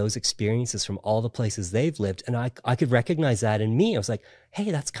collected those experiences from all the places they've lived. And I could recognize that in me. I was like, hey,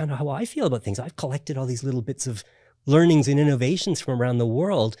 that's kind of how I feel about things. I've collected all these little bits of learnings and innovations from around the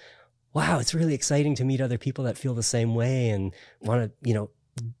world. Wow, it's really exciting to meet other people that feel the same way and want to,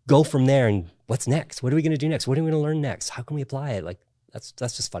 go from there. And what's next? What are we going to do next? What are we going to learn next? How can we apply it? Like that's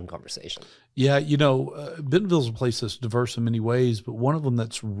just fun conversation. Yeah, Bentonville's a place that's diverse in many ways, but one of them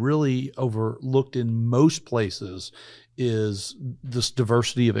that's really overlooked in most places is this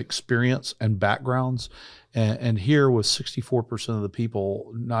diversity of experience and backgrounds. And here with 64% of the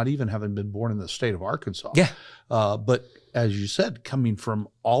people not even having been born in the state of Arkansas. Yeah. But as you said, coming from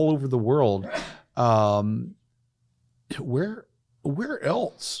all over the world, where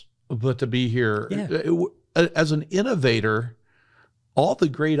else but to be here? Yeah. As an innovator, all the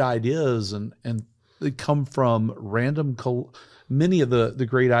great ideas and they come from many of the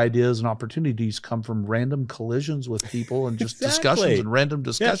great ideas and opportunities come from random collisions with people and just discussions and random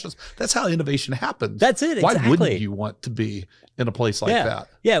discussions. Yeah. That's how innovation happens. That's it. Exactly. Why wouldn't you want to be in a place like that?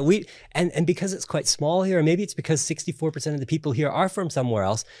 Yeah. And because it's quite small here, or maybe it's because 64% of the people here are from somewhere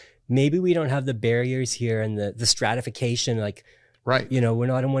else. Maybe we don't have the barriers here and the stratification, like, right. We're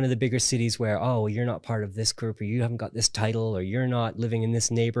not in one of the bigger cities where, oh, you're not part of this group, or you haven't got this title, or you're not living in this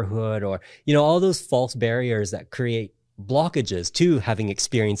neighborhood, or, all those false barriers that create blockages to having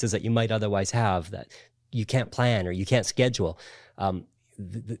experiences that you might otherwise have that you can't plan or you can't schedule.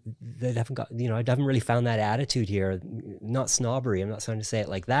 They haven't got, I haven't really found that attitude here. Not snobbery. I'm not trying to say it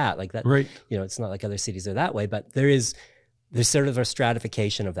like that. Right. It's not like other cities are that way, but there's sort of a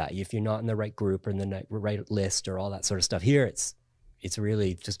stratification of that. If you're not in the right group or in the right list or all that sort of stuff here, it's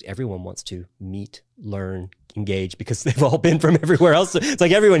really just everyone wants to meet, learn, engage, because they've all been from everywhere else. It's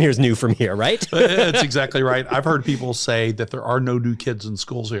like everyone here is new from here, right? That's exactly right. I've heard people say that there are no new kids in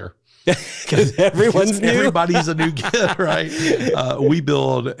schools here. Because everyone's new. Everybody's a new kid, right? We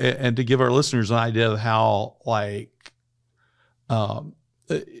build, and to give our listeners an idea of how,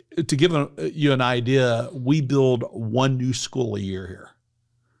 to give you an idea, we build one new school a year here.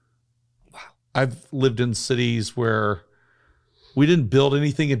 Wow. I've lived in cities where we didn't build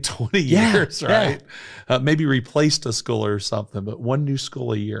anything in 20 years, right? Yeah. Maybe replaced a school or something, but one new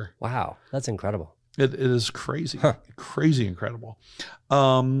school a year. Wow, that's incredible. It is crazy, crazy incredible.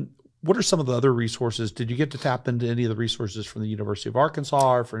 What are some of the other resources? Did you get to tap into any of the resources from the University of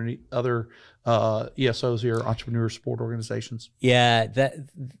Arkansas or for any other ESOs here, entrepreneur support organizations? Yeah,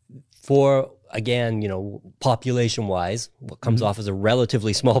 again, population-wise, what comes off as a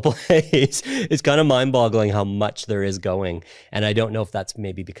relatively small place, it's kind of mind-boggling how much there is going. And I don't know if that's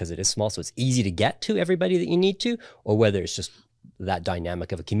maybe because it is small, so it's easy to get to everybody that you need to, or whether it's just that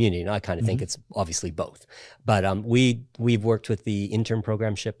dynamic of a community. And I kind of think it's obviously both. But we've worked with the intern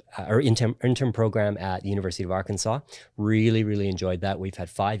program at the University of Arkansas. Really, really enjoyed that. We've had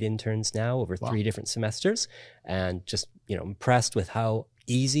 5 interns now over 3 different semesters, and just impressed with how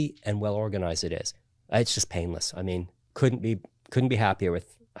easy and well organized it is. It's just painless. I mean, couldn't be happier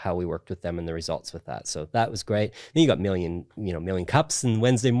with how we worked with them and the results with that. So that was great. Then you got Million Cups and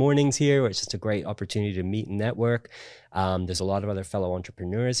Wednesday mornings here, where it's just a great opportunity to meet and network. There's a lot of other fellow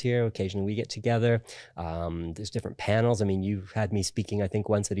entrepreneurs here. Occasionally we get together. There's different panels. I mean, you had me speaking, I think,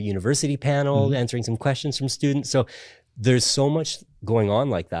 once at a university panel, answering some questions from students. So there's so much going on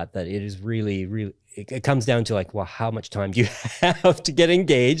like that it is really, really, it comes down to like, well, how much time do you have to get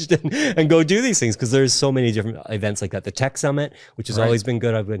engaged and go do these things? Because there's so many different events like that. The Tech Summit, which has always been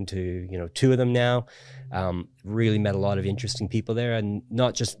good. I've been to, 2 of them now. Really met a lot of interesting people there, and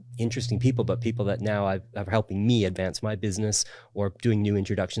not just interesting people, but people that now are helping me advance my business or doing new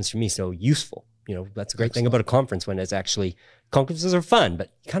introductions for me. So useful. That's a great thing about a conference, when it's actually, conferences are fun,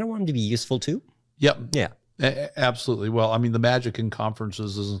 but you kind of want them to be useful too. Yep. Yeah. Absolutely. Well, I mean, the magic in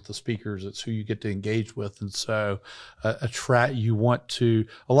conferences isn't the speakers, it's who you get to engage with. And so a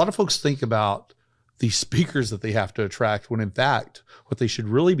lot of folks think about the speakers that they have to attract, when in fact, what they should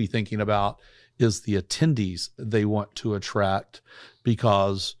really be thinking about is the attendees they want to attract,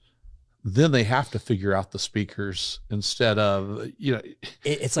 because then they have to figure out the speakers instead of,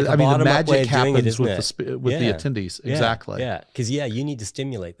 it's like the magic way of doing it, isn't it? With the attendees. Exactly. Yeah. Because you need to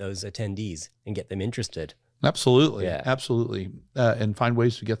stimulate those attendees and get them interested. Absolutely. Yeah. Absolutely. And find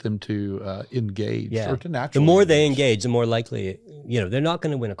ways to get them to engage or to naturally. The more they engage, the more likely, they're not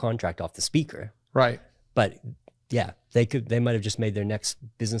going to win a contract off the speaker. Right. But yeah, they might have just made their next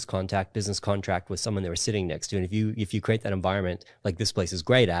business contract with someone they were sitting next to. And if you create that environment like this place is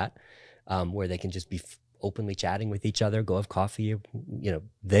great at, where they can just be openly chatting with each other, go have coffee,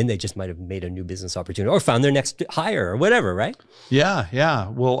 then they just might have made a new business opportunity or found their next hire or whatever, right? Yeah, yeah.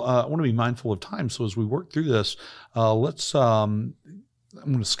 Well, I want to be mindful of time. So as we work through this, I'm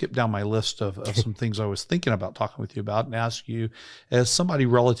going to skip down my list of some things I was thinking about talking with you about, and ask you, as somebody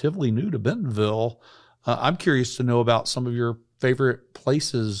relatively new to Bentonville, I'm curious to know about some of your favorite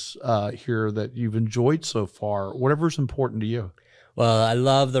places here that you've enjoyed so far, whatever's important to you. Well, I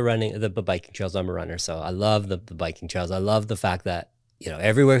love the biking trails. I'm a runner, so I love the biking trails. I love the fact that,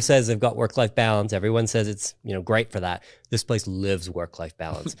 everywhere says they've got work-life balance. Everyone says it's, great for that. This place lives work-life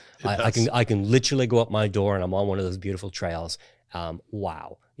balance. I can literally go up my door and I'm on one of those beautiful trails.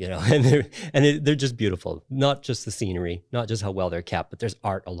 Wow. And they're just beautiful. Not just the scenery, not just how well they're kept, but there's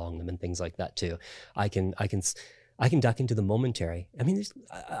art along them and things like that too. I can duck into the momentary. I mean,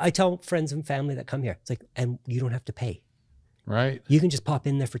 I tell friends and family that come here, it's like, and you don't have to pay. Right. You can just pop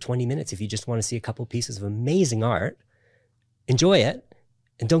in there for 20 minutes if you just want to see a couple pieces of amazing art, enjoy it,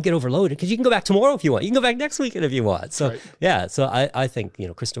 and don't get overloaded, because you can go back tomorrow if you want. You can go back next weekend if you want. So yeah, so I think,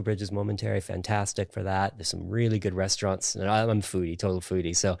 Crystal Bridge is momentary, fantastic for that. There's some really good restaurants, and I'm a foodie, total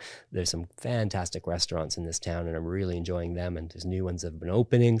foodie. So there's some fantastic restaurants in this town, and I'm really enjoying them. And there's new ones that have been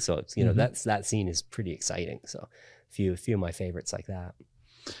opening. So it's, that scene is pretty exciting. So a few of my favorites like that.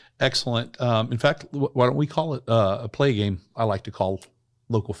 Excellent. In fact, why don't we call it a play game? I like to call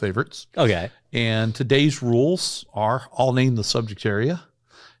local favorites. Okay. And today's rules are: I'll name the subject area,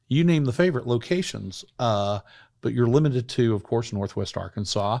 you name the favorite locations, but you're limited to, of course, Northwest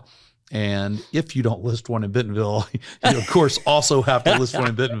Arkansas. And if you don't list one in Bentonville, you of course also have to list one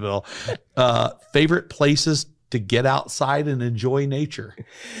in Bentonville. Favorite places to get outside and enjoy nature?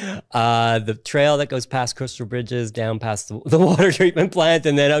 The trail that goes past Crystal Bridges, down past the water treatment plant,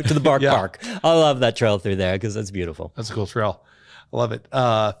 and then out to the Bark Park. I love that trail through there because it's beautiful. That's a cool trail. I love it.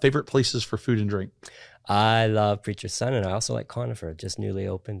 Favorite places for food and drink? I love Preacher's Son, and I also like Conifer, just newly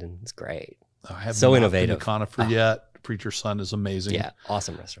opened, and it's great. I haven't so been innovative. To Conifer yet. Preacher's Son is amazing. Yeah,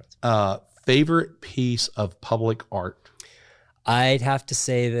 awesome restaurants. Favorite piece of public art? I'd have to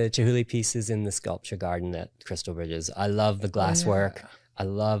say the Chihuly pieces in the sculpture garden at Crystal Bridges. I love the glass work. I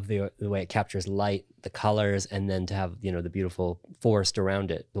love the way it captures light, the colors, and then to have, the beautiful forest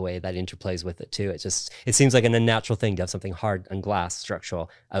around it, the way that interplays with it too. It seems like an unnatural thing to have something hard and glass structural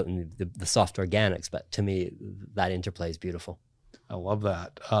out in the soft organics, but to me, that interplay is beautiful. I love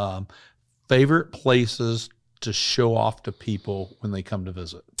that. Favorite places to show off to people when they come to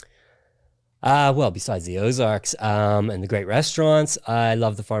visit? Well, besides the Ozarks and the great restaurants, I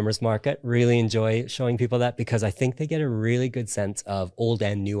love the farmers market. Really enjoy showing people that, because I think they get a really good sense of old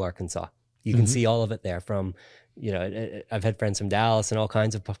and new Arkansas. You can see all of it there from, I've had friends from Dallas and all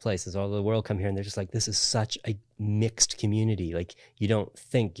kinds of places all over the world come here, and they're just like, this is such a mixed community. Like, you don't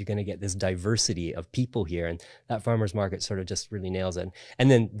think you're going to get this diversity of people here. And that farmers market sort of just really nails it.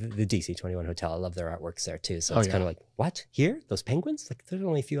 And then the DC 21 Hotel, I love their artworks there too. So it's kind of like, what? Here? Those penguins? Like, there's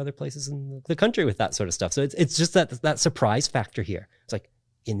only a few other places in the country with that sort of stuff. So it's just that surprise factor here. It's like,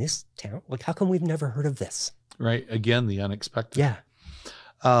 in this town? Like, how come we've never heard of this? Right. Again, the unexpected. Yeah.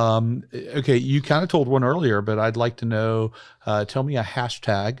 Okay, you kind of told one earlier, but I'd like to know, tell me a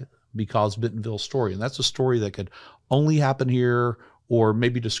hashtag because Bentonville story. And that's a story that could only happen here, or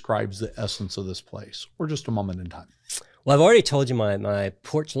maybe describes the essence of this place, or just a moment in time. Well, I've already told you my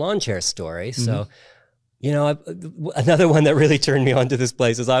porch lawn chair story. So, another one that really turned me on to this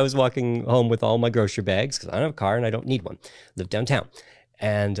place is I was walking home with all my grocery bags, because I don't have a car and I don't need one. Live downtown.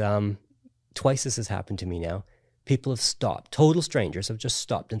 And twice this has happened to me now. People have stopped. Total strangers have just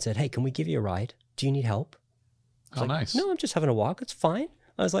stopped and said, hey, can we give you a ride? Do you need help? Oh, nice. No, I'm just having a walk. It's fine.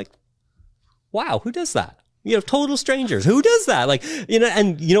 I was like, wow, who does that? You know, total strangers. Who does that? Like, you know,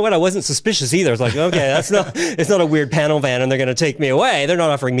 and you know what? I wasn't suspicious either. I was like, okay, it's not a weird panel van and they're going to take me away. They're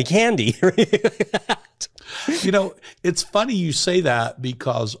not offering me candy. You know, it's funny you say that,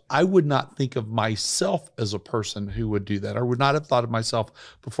 because I would not think of myself as a person who would do that. I would not have thought of myself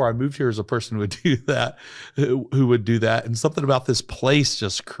before I moved here as a person who would do that, who would do that. And something about this place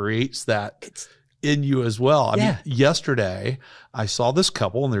just creates that in you as well. I mean, yesterday I saw this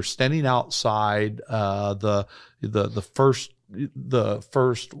couple and they're standing outside the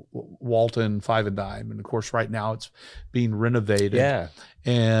first Walton 5 and Dime. And of course, right now it's being renovated. Yeah.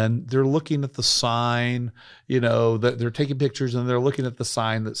 And they're looking at the sign, you know, they're taking pictures and they're looking at the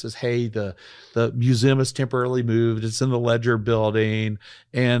sign that says, hey, the museum is temporarily moved. It's in the Ledger building.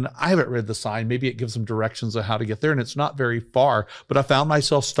 And I haven't read the sign. Maybe it gives them directions on how to get there. And it's not very far, but I found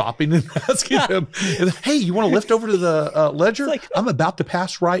myself stopping and asking them, hey, you want to lift over to the Ledger? Like, I'm about to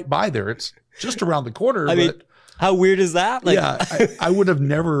pass right by there. It's just around the corner. I mean, how weird is that? Like, yeah, I would have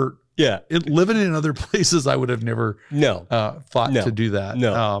never. Yeah, living in other places, I would have never thought to do that.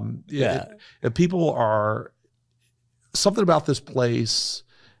 No, People are something about this place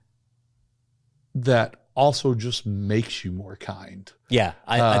that also just makes you more kind. Yeah,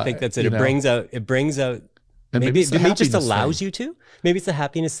 I think that's it. It brings out. And maybe it just allows thing. you to. Maybe it's the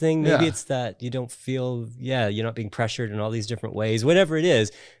happiness thing. Maybe it's that you don't feel. Yeah, you're not being pressured in all these different ways. Whatever it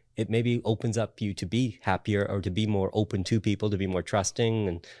is. It maybe opens up you to be happier or to be more open to people, to be more trusting.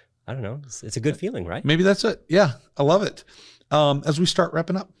 And I don't know, it's a good feeling, right? Maybe that's it. Yeah, I love it. As we start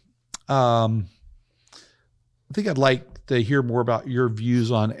wrapping up, I think I'd like to hear more about your views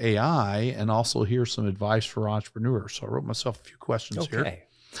on AI and also hear some advice for entrepreneurs. So I wrote myself a few questions here.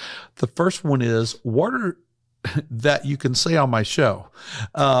 The first one is, what are that you can say on my show?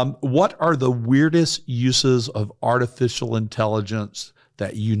 What are the weirdest uses of artificial intelligence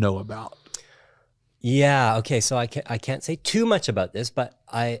that you know about? Yeah. Okay. So I can't say too much about this, but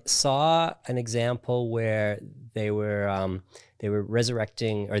I saw an example where they were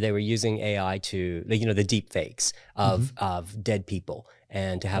resurrecting, or they were using AI to, like, you know, the deep fakes of dead people,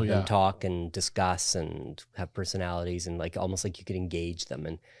 and to have them talk and discuss and have personalities, and like almost like you could engage them.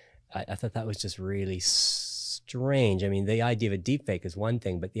 And I thought that was just really strange. I mean, the idea of a deep fake is one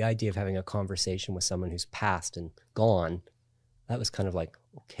thing, but the idea of having a conversation with someone who's passed and gone, that was kind of like,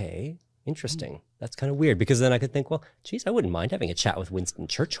 okay, interesting. That's kind of weird, because then I could think, well, geez, I wouldn't mind having a chat with Winston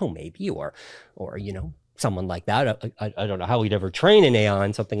Churchill maybe, or you know, someone like that. I don't know how we'd ever train an AI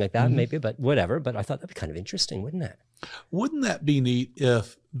on something like that, maybe, but whatever. But I thought that'd be kind of interesting, wouldn't it? Wouldn't that be neat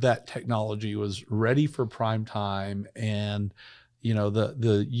if that technology was ready for prime time, and, you know,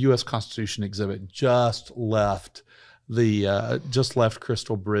 the U.S. Constitution exhibit just left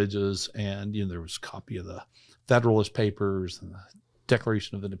Crystal Bridges, and, you know, there was a copy of the Federalist Papers and the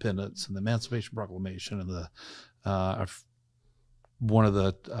Declaration of Independence and the Emancipation Proclamation and the one of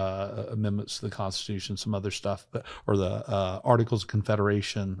the amendments to the Constitution, some other stuff, or the Articles of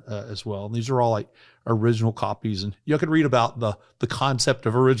Confederation as well. And these are all like original copies, and you can read about the concept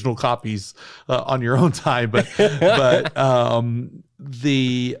of original copies on your own time. But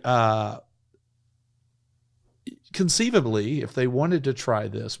conceivably, if they wanted to try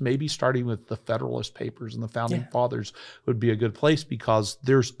this, maybe starting with the Federalist Papers and the Founding Fathers would be a good place, because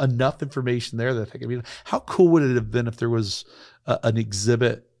there's enough information there that they can be. How cool would it have been if there was an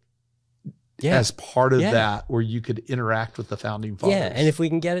exhibit as part of that, where you could interact with the Founding Fathers? Yeah, and if we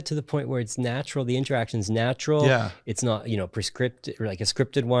can get it to the point where it's natural, the interaction's natural, it's not, you know, prescripted, or like a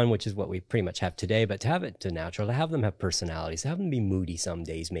scripted one, which is what we pretty much have today, but to have it to natural, to have them have personalities, to have them be moody some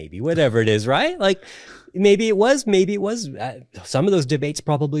days, maybe, whatever it is, right? Like, maybe it was, some of those debates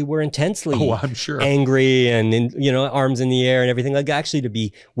probably were intensely I'm sure. angry and, you know, arms in the air and everything. Like, actually to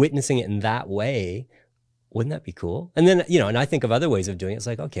be witnessing it in that way, wouldn't that be cool? And then, you know, and I think of other ways of doing it. It's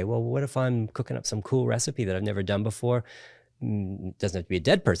like, okay, well, what if I'm cooking up some cool recipe that I've never done before? Doesn't have to be a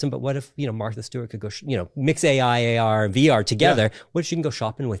dead person, but what if, you know, Martha Stewart could go, you know, mix AI, AR, VR together? What if she can go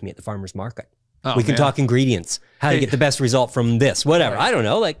shopping with me at the farmer's market? We can talk ingredients, how to get the best result from this, whatever. I don't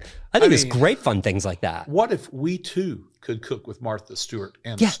know. Like, I think it's great fun things like that. What if we too could cook with Martha Stewart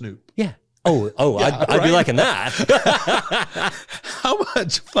and Snoop? Yeah. I'd be liking that. How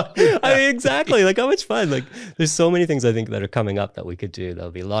much fun? I mean, exactly. Like, how much fun? Like, there's so many things I think that are coming up that we could do. That'll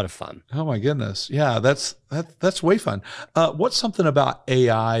be a lot of fun. Oh my goodness. Yeah, that's way fun. What's something about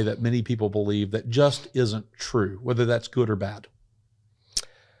AI that many people believe that just isn't true, whether that's good or bad?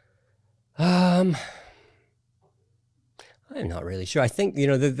 I I'm not really sure. I think,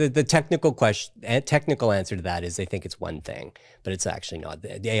 the technical answer to that is they think it's one thing, but it's actually not.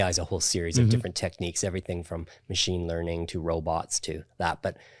 The AI is a whole series of different techniques, everything from machine learning to robots to that.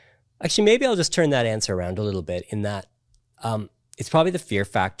 But actually, maybe I'll just turn that answer around a little bit in that it's probably the fear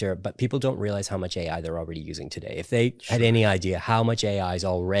factor, but people don't realize how much AI they're already using today. If they had any idea how much AI is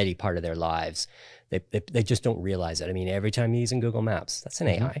already part of their lives, they just don't realize it. I mean, every time you're using Google Maps, that's an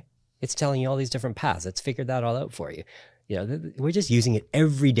AI. It's telling you all these different paths. It's figured that all out for you. We're just using it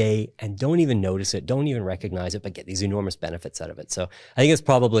every day and don't even notice it, don't even recognize it, but get these enormous benefits out of it. So I think it's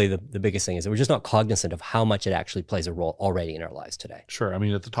probably the biggest thing is that we're just not cognizant of how much it actually plays a role already in our lives today. Sure. I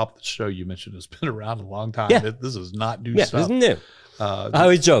mean, at the top of the show, you mentioned it's been around a long time. Yeah. This is not new Yeah, stuff. this isn't new. I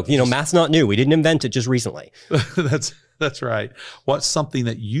always joke, math's not new. We didn't invent it just recently. That's right. What's something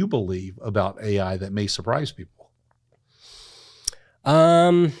that you believe about AI that may surprise people?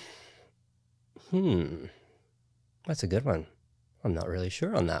 That's a good one. I'm not really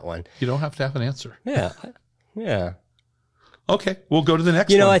sure on that one. You don't have to have an answer. Yeah. Yeah. Okay, we'll go to the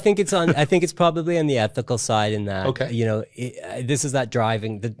next one. I think it's probably on the ethical side in that, okay. This is that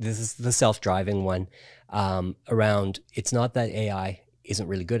driving, this is the self-driving one around, it's not that AI isn't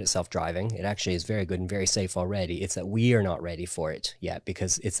really good at self-driving. It actually is very good and very safe already. It's that we are not ready for it yet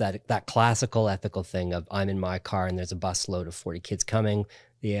because it's that classical ethical thing of I'm in my car and there's a bus load of 40 kids coming.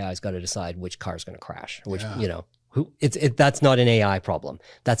 The AI's got to decide which car is going to crash, which, that's not an AI problem.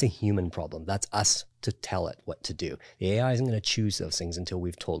 That's a human problem. That's us to tell it what to do. The AI isn't going to choose those things until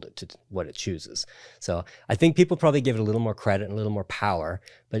we've told it what it chooses. So I think people probably give it a little more credit and a little more power,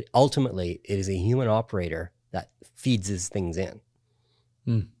 but ultimately it is a human operator that feeds these things in.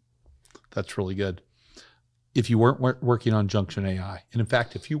 That's really good. If you weren't working on Junction AI, and in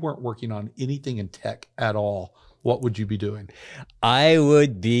fact, if you weren't working on anything in tech at all, what would you be doing? I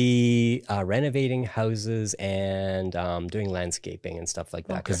would be renovating houses and doing landscaping and stuff like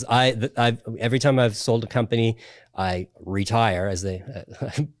that. Because every time I've sold a company, I retire as they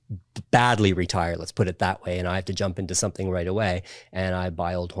badly retire, let's put it that way. And I have to jump into something right away. And I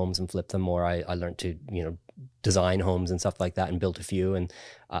buy old homes and flip them, or I learned to, design homes and stuff like that and built a few. And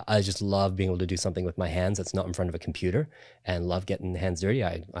I just love being able to do something with my hands that's not in front of a computer and love getting the hands dirty.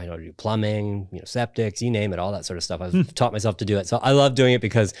 I know how to do plumbing, septics, you name it, all that sort of stuff. I've taught myself to do it. So I love doing it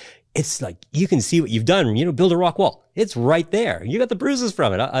because it's like, you can see what you've done, build a rock wall. It's right there. You got the bruises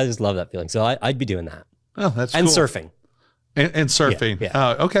from it. I just love that feeling. So I'd be doing that. Oh, that's and cool. Surfing. And surfing.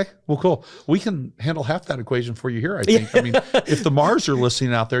 Yeah. Okay. Well, cool. We can handle half that equation for you here, I think. I mean, if the Mars are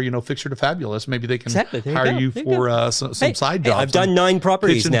listening out there, Fixer to Fabulous, maybe they can hire you for some side jobs. I've done 9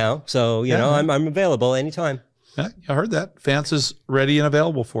 properties now, so, I'm available anytime. Yeah, I heard that. Vance is ready and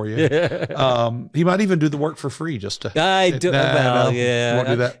available for you. He might even do the work for free just to. I do. You won't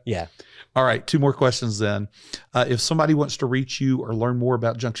do that? Yeah. All right, 2 more questions then. If somebody wants to reach you or learn more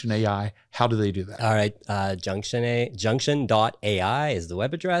about Junction AI, how do they do that? All right, junction.ai is the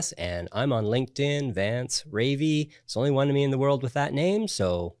web address, and I'm on LinkedIn, Vance Reavie. It's only one of me in the world with that name,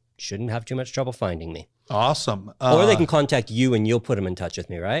 so shouldn't have too much trouble finding me. Awesome. Or they can contact you and you'll put them in touch with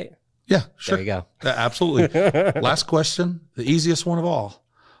me, right? Yeah, sure. There you go. Absolutely. Last question, the easiest one of all.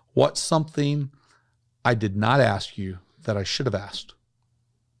 What's something I did not ask you that I should have asked?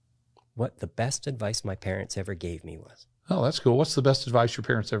 What the best advice my parents ever gave me was. Oh, that's cool. What's the best advice your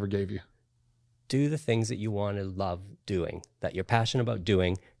parents ever gave you? Do the things that you want to love doing, that you're passionate about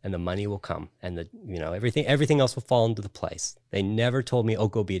doing, and the money will come. And everything else will fall into the place. They never told me, oh,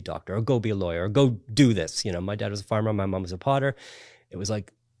 go be a doctor, or go be a lawyer, or go do this. My dad was a farmer, my mom was a potter. It was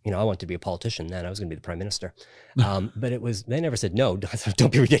like, I wanted to be a politician then. I was going to be the prime minister. But they never said, no,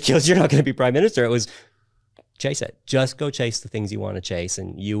 don't be ridiculous. You're not going to be prime minister. It was, chase it. Just go chase the things you want to chase,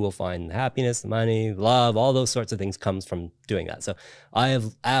 and you will find the happiness, the money, love, all those sorts of things comes from doing that. So I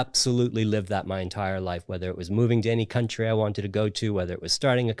have absolutely lived that my entire life, whether it was moving to any country I wanted to go to, whether it was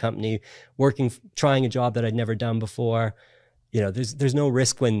starting a company, trying a job that I'd never done before. There's no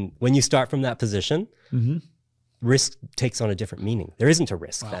risk when you start from that position. Mm-hmm. Risk takes on a different meaning. There isn't a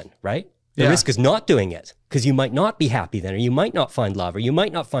risk then, right? The risk is not doing it, because you might not be happy then, or you might not find love, or you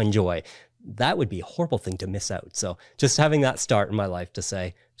might not find joy. That would be a horrible thing to miss out. So just having that start in my life to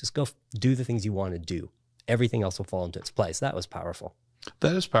say, just go do the things you want to do. Everything else will fall into its place. That was powerful.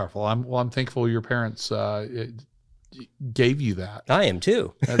 That is powerful. I'm thankful your parents gave you that. I am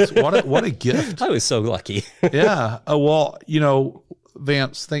too. That's what a gift. I was so lucky. Yeah. Well,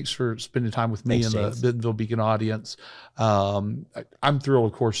 Vance, thanks for spending time with me and the Bentonville Beacon audience. I'm thrilled,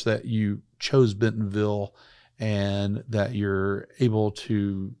 of course, that you chose Bentonville and that you're able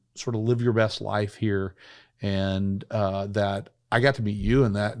to sort of live your best life here, and that I got to meet you,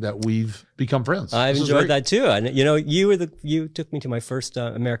 and that we've become friends. I've enjoyed that too. And you know, you took me to my first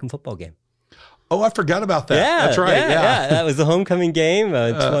American football game. Oh, I forgot about that. Yeah, that's right. Yeah. That was the homecoming game.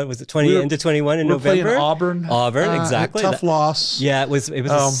 What was it, into 21 in November? Playing Auburn. Exactly. Tough loss. Yeah, it was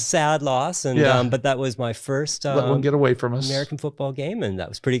a sad loss, and but that was my first let one get away from us. American football game, and that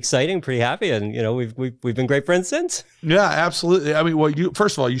was pretty exciting, pretty happy, and you know we've been great friends since. Yeah, absolutely. I mean, well,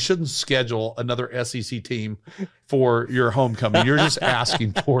 first of all, you shouldn't schedule another SEC team for your homecoming. You're just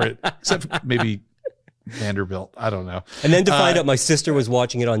asking for it, except maybe Vanderbilt. I don't know. And then to find out my sister was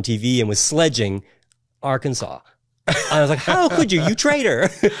watching it on TV and was sledging Arkansas. I was like, how could you traitor?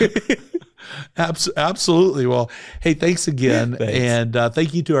 Absolutely. Well, hey, thanks again. Thanks. And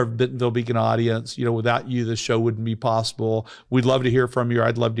thank you to our Bentonville Beacon audience. You know, without you, this show wouldn't be possible. We'd love to hear from you.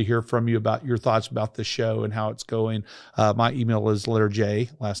 I'd love to hear from you about your thoughts about the show and how it's going. My email is letter J,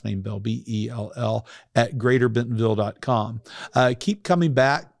 last name Bell, Bell, at greaterbentonville.com. Keep coming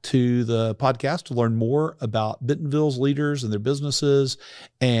back to the podcast to learn more about Bentonville's leaders and their businesses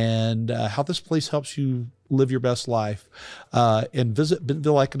and how this place helps you live your best life. And visit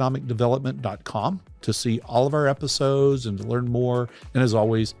BentonvilleEconomicDevelopment.com to see all of our episodes and to learn more. And as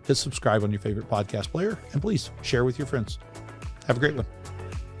always, hit subscribe on your favorite podcast player and please share with your friends. Have a great one.